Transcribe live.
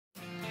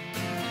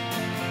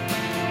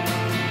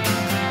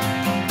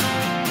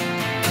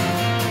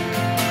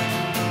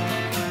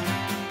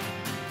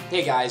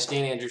Hey guys,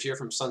 Dan Andrews here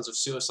from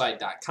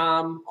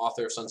sonsofsuicide.com,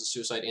 author of Sons of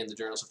Suicide and the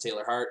Journals of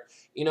Taylor Hart.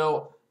 You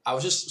know, I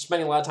was just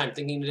spending a lot of time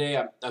thinking today.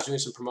 I was doing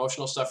some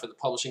promotional stuff for the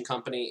publishing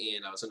company,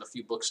 and I was in a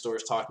few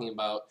bookstores talking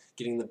about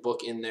getting the book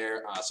in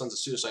there, Sons of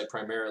Suicide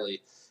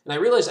primarily. And I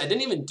realized I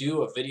didn't even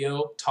do a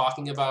video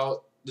talking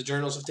about the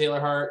Journals of Taylor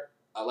Hart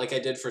like I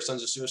did for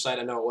Sons of Suicide.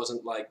 I know it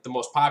wasn't like the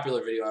most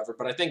popular video ever,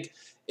 but I think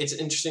it's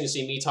interesting to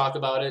see me talk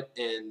about it,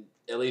 and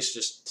at least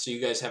just so you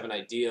guys have an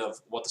idea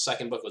of what the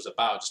second book was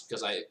about, just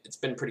because it's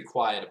been pretty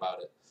quiet about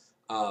it.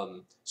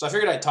 So I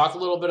figured I'd talk a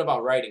little bit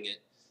about writing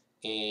it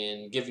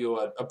and give you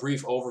a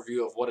brief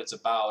overview of what it's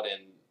about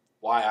and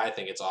why I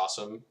think it's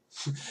awesome.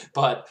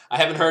 But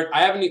honestly,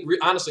 I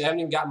haven't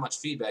even gotten much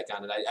feedback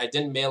on it. I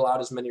didn't mail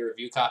out as many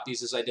review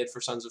copies as I did for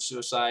Sons of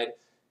Suicide,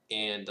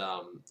 and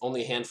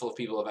only a handful of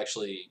people have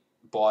actually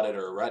bought it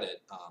or read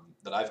it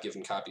that I've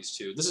given copies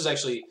to. This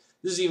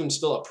is even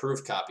still a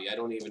proof copy. I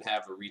don't even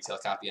have a retail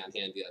copy on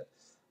hand yet,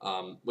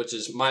 which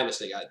is my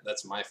mistake.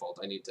 That's my fault.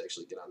 I need to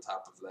actually get on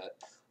top of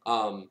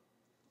that.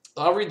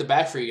 I'll read the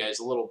back for you guys,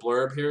 a little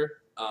blurb here.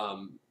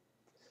 An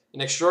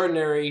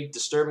extraordinary,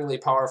 disturbingly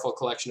powerful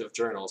collection of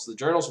journals. The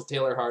Journals of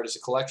Taylor Hart is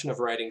a collection of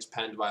writings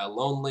penned by a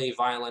lonely,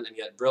 violent, and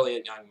yet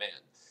brilliant young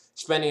man,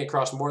 spanning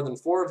across more than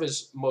 4 of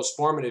his most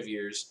formative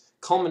years,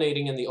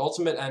 culminating in the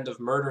ultimate end of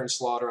murder and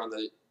slaughter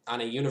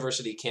on a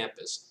university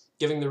campus,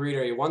 giving the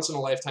reader a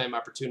once-in-a-lifetime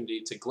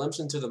opportunity to glimpse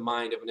into the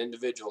mind of an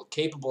individual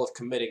capable of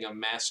committing a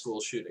mass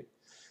school shooting.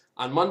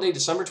 On Monday,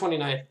 December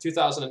 29,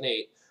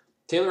 2008,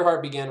 Taylor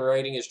Hart began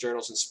writing his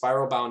journals in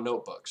spiral-bound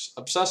notebooks.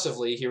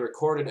 Obsessively, he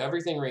recorded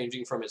everything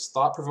ranging from his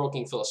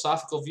thought-provoking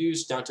philosophical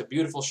views down to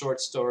beautiful short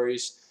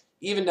stories,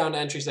 even down to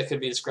entries that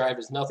could be described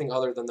as nothing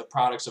other than the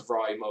products of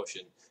raw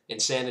emotion,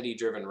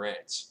 insanity-driven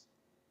rants.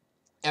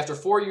 After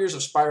 4 years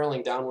of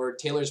spiraling downward,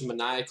 Taylor's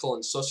maniacal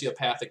and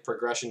sociopathic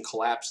progression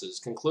collapses,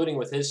 concluding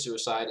with his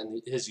suicide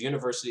in his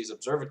university's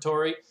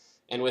observatory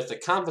and with the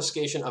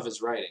confiscation of his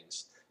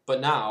writings.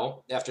 But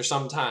now, after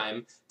some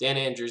time, Dan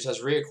Andrews has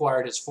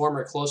reacquired his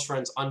former close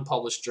friend's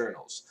unpublished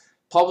journals.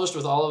 Published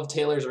with all of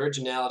Taylor's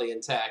originality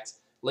intact,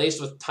 laced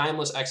with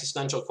timeless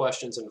existential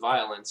questions and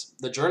violence,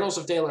 the Journals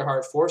of Taylor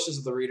Hart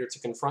forces the reader to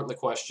confront the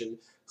question,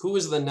 who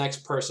is the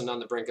next person on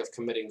the brink of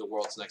committing the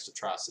world's next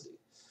atrocity?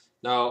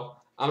 Now,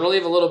 I'm going to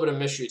leave a little bit of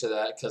mystery to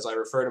that because I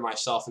refer to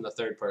myself in the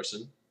third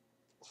person.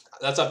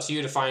 That's up to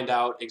you to find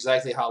out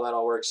exactly how that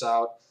all works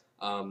out.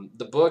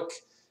 The book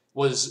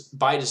was,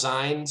 by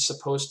design,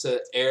 supposed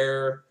to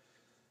or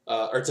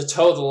to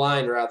toe the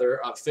line, rather,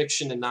 of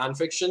fiction and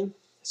nonfiction.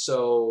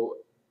 So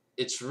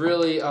it's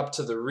really up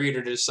to the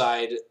reader to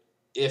decide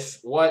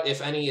what,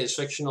 if any, is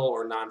fictional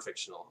or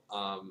nonfictional.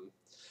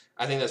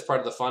 I think that's part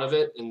of the fun of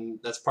it, and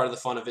that's part of the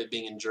fun of it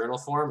being in journal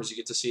form, is you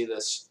get to see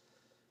this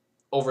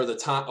over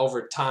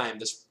time,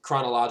 this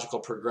chronological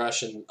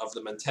progression of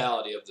the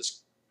mentality of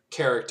this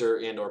character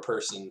and or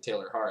person,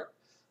 Taylor Hart.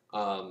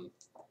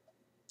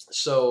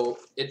 So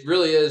it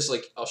really is,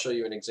 like, I'll show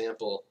you an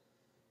example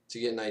to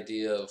get an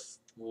idea of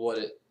what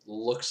it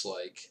looks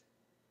like.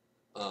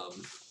 Where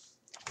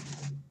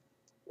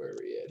are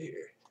we at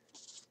here?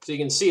 So you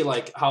can see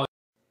like how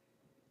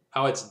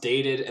it's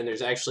dated, and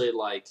there's actually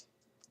like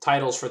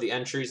titles for the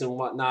entries and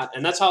whatnot,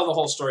 and that's how the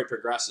whole story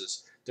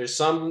progresses. There's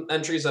some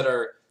entries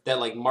that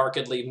like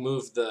markedly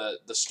move the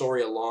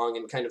story along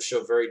and kind of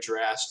show very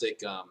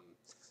drastic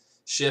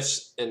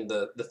shifts in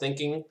the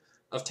thinking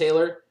of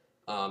Taylor,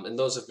 and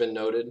those have been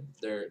noted.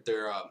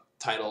 They're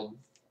titled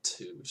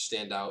to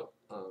stand out.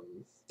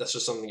 That's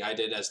just something I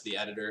did as the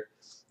editor.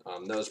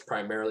 That was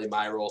primarily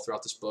my role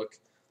throughout this book.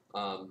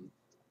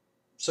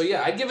 So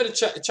yeah, I'd give it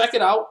a check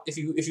it out. If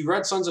you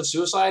read Sons of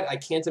Suicide, I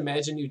can't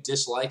imagine you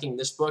disliking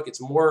this book.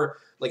 It's more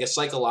like a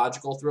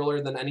psychological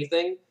thriller than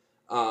anything.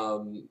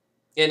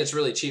 And it's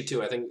really cheap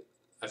too. I think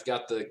I've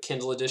got the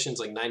Kindle edition's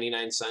like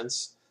 99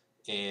 cents,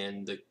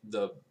 and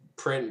the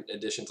print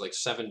edition's like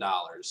 $7.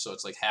 So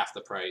it's like half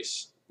the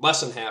price,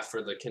 less than half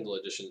for the Kindle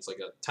edition. It's like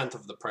a tenth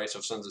of the price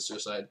of Sons of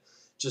Suicide,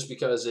 just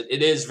because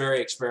it is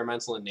very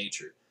experimental in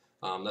nature.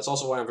 That's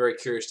also why I'm very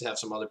curious to have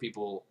some other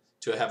people,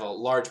 to have a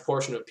large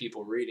portion of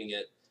people reading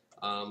it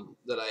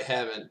that I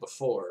haven't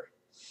before.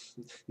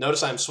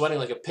 Notice I'm sweating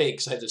like a pig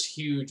because I have this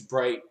huge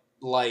bright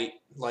light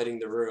lighting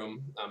the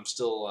room. I'm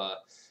still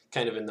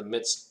kind of in the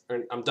midst,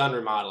 or I'm done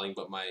remodeling,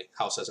 but my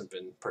house hasn't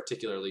been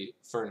particularly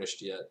furnished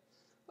yet.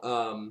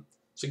 So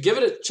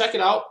check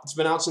it out. It's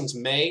been out since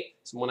May,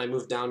 so when I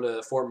moved down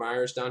to Fort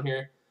Myers down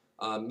here.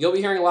 You'll be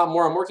hearing a lot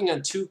more. I'm working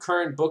on 2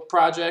 current book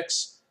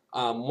projects,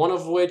 one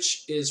of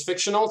which is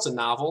fictional. It's a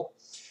novel.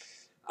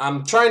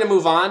 I'm trying to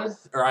move on,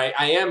 or I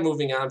am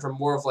moving on from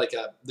more of like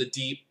the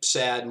deep,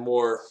 sad,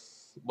 more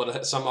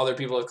what some other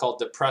people have called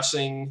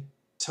depressing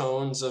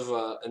tones of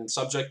and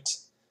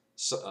subject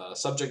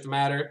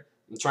matter.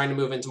 I'm trying to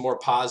move into more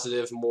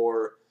positive,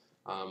 more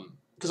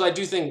because I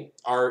do think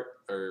art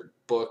or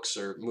books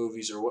or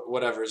movies or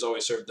whatever has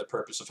always served the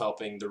purpose of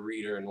helping the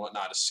reader and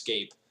whatnot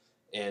escape.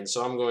 And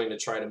so I'm going to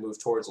try to move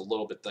towards a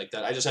little bit like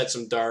that. I just had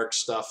some dark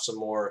stuff, some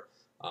more,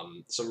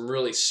 some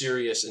really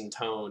serious in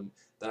tone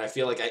that I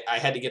feel like I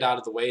had to get out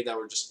of the way that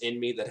were just in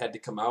me that had to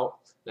come out.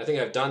 And I think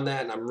I've done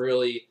that, and I'm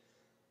really,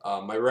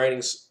 my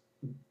writing's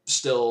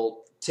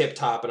still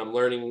tip-top, and I'm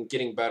learning,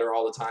 getting better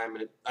all the time.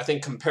 And I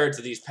think compared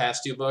to these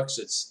past two books,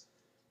 it's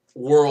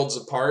worlds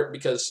apart,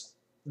 because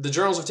the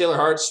Journals of Taylor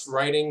Hart's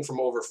writing from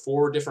over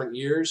 4 different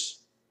years.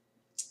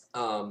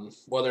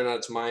 Whether or not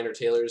it's mine or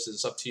Taylor's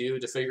is up to you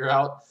to figure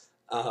out.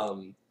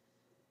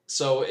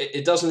 So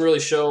it doesn't really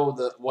show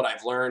what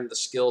I've learned, the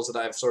skills that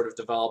I've sort of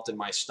developed in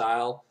my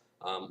style,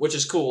 which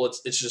is cool.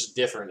 It's just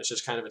different. It's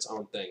just kind of its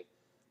own thing.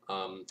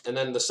 And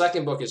then the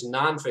second book is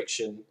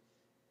nonfiction.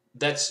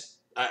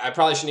 I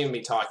probably shouldn't even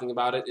be talking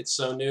about it. It's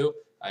so new.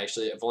 I've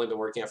only been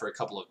working on it for a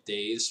couple of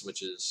days,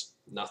 which is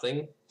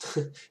nothing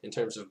in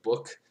terms of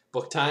book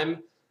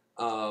time.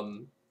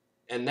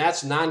 And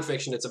that's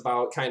nonfiction. It's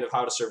about kind of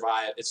how to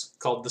survive. It's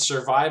called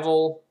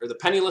the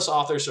Penniless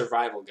Author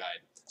Survival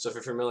Guide. So if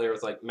you're familiar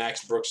with like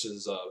Max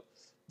Brooks's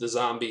the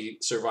Zombie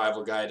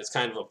Survival Guide, it's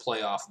kind of a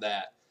play off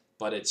that,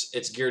 but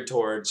it's geared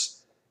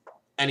towards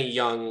any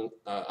young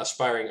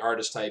aspiring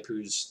artist type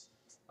who's,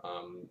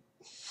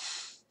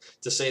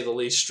 to say the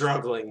least,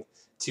 struggling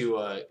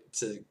to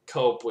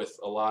cope with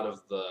a lot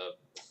of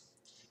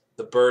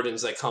the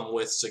burdens that come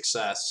with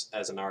success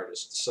as an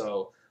artist.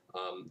 So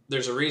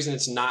there's a reason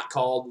it's not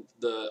called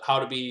the How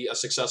to Be a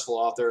Successful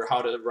Author,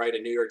 How to Write a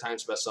New York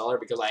Times bestseller,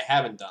 because I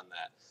haven't done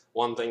that.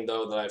 One thing,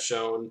 though, that I've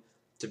shown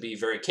to be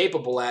very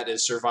capable at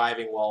is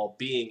surviving while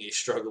being a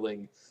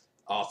struggling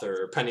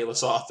author or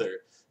penniless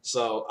author.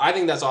 So I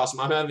think that's awesome.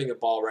 I'm having a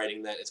ball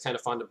writing that. It's kind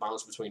of fun to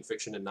bounce between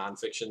fiction and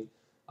nonfiction.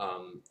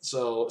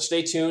 So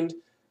stay tuned.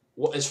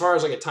 As far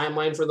as like a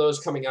timeline for those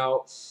coming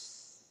out,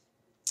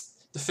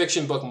 the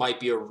fiction book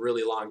might be a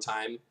really long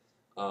time,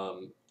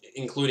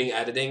 including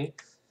editing.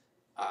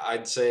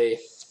 I'd say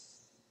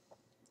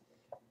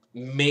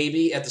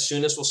maybe at the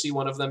soonest we'll see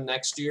one of them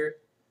next year.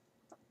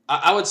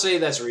 I would say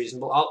that's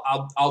reasonable.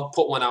 I'll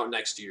put one out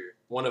next year.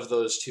 One of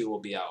those two will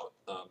be out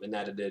and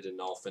edited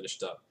and all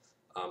finished up.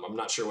 I'm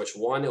not sure which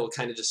one. It will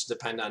kind of just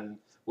depend on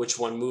which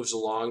one moves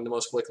along the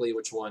most quickly,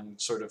 which one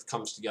sort of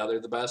comes together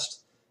the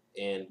best,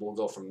 and we'll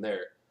go from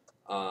there.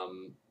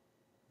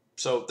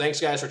 So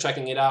thanks, guys, for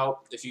checking it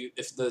out.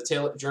 If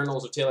the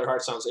Journals of Taylor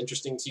Hart sounds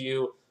interesting to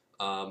you,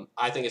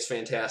 I think it's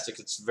fantastic.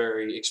 It's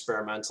very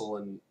experimental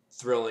and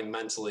thrilling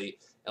mentally,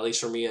 at least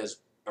for me as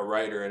a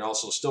writer, and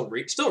also still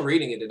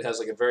reading it. It has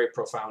like a very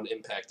profound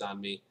impact on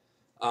me.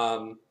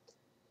 But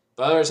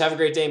otherwise, have a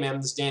great day, man.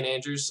 This is Dan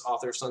Andrews,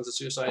 author of Sons of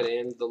Suicide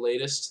and the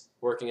latest,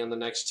 working on the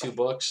next 2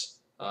 books.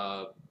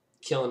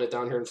 Killing it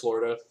down here in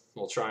Florida.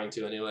 Well, trying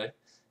to anyway.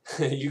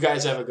 You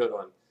guys have a good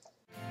one.